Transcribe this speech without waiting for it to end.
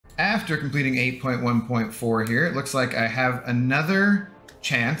after completing 8.1.4 here, it looks like I have another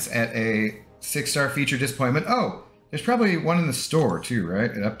chance at a 6-star feature disappointment. Oh, there's probably one in the store too,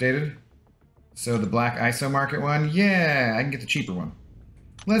 right? It updated. So the black ISO market one, yeah, I can get the cheaper one.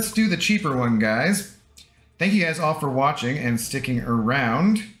 Let's do the cheaper one, guys. Thank you guys all for watching and sticking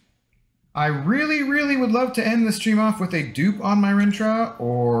around. I really, really would love to end the stream off with a dupe on my Rintrah,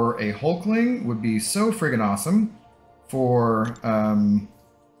 or a Hulkling would be so friggin' awesome for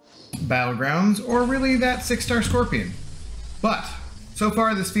Battlegrounds, or really that 6-star Scorpion. But so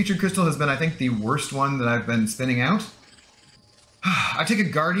far this featured crystal has been, I think, the worst one that I've been spinning out. I take a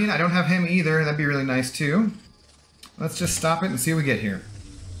Guardian, I don't have him either, that'd be really nice too. Let's just stop it and see what we get here.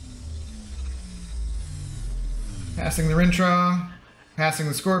 Passing the Rintrah. Passing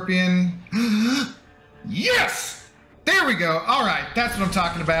the Scorpion. Yes! There we go. All right, that's what I'm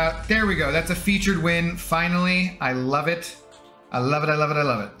talking about. There we go. That's a featured win, finally. I love it. I love it, I love it, I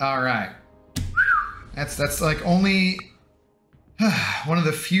love it. All right. That's like only one of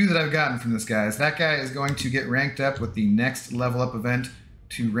the few that I've gotten from this, guys. That guy is going to get ranked up with the next level up event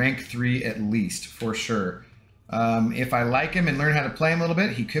to rank 3 at least, for sure. If I like him and learn how to play him a little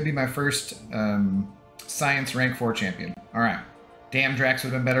bit, he could be my first Science rank 4 champion. All right. Damn, Drax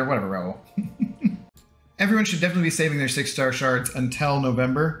would have been better. Whatever, Raul. Everyone should definitely be saving their 6-star shards until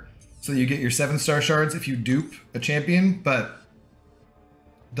November, so that you get your 7-star shards if you dupe a champion. But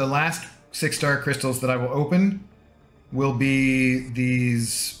the last 6-star crystals that I will open will be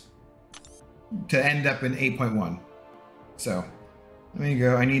these to end up in 8.1. So, there you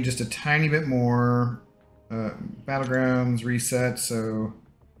go. I need just a tiny bit more Battlegrounds reset, so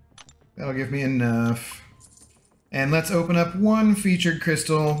that'll give me enough. And let's open up one featured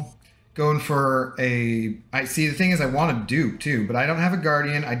crystal, going for a... I see, the thing is I want a dupe too, but I don't have a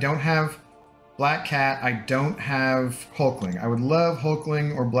Guardian, I don't have Black Cat, I don't have Hulkling. I would love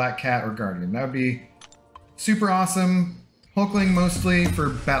Hulkling or Black Cat or Guardian. That would be super awesome. Hulkling mostly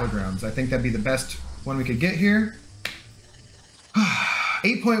for Battlegrounds. I think that'd be the best one we could get here.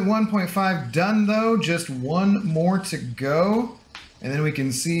 8.1.5 done though, just one more to go. And then we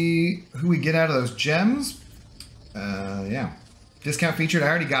can see who we get out of those gems. Yeah. Discount featured. I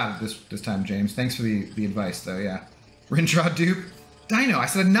already got it this time, James. Thanks for the advice, though. Yeah. Rintrah dupe. Dino. I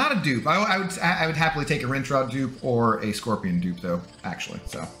said not a dupe. I would happily take a Rintrah dupe or a Scorpion dupe, though. Actually,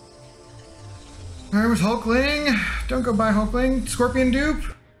 so. Where was Hulkling? Don't go buy Hulkling. Scorpion dupe.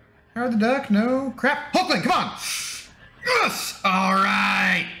 Howard the Duck. No. Crap. Hulkling. Come on. Yes. All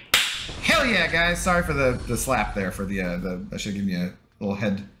right. Hell yeah, guys. Sorry for the slap there. For the I should give you a little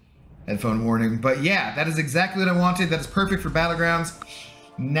headphone warning. But yeah, that is exactly what I wanted. That is perfect for Battlegrounds.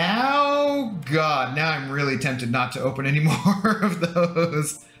 Now, God, now I'm really tempted not to open any more of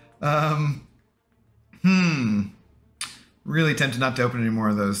those. Really tempted not to open any more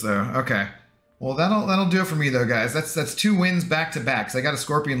of those, though. Okay. Well, that'll do it for me, though, guys. That's 2 wins back to back. So I got a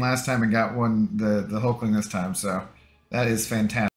Scorpion last time and got the Hulkling this time. So that is fantastic.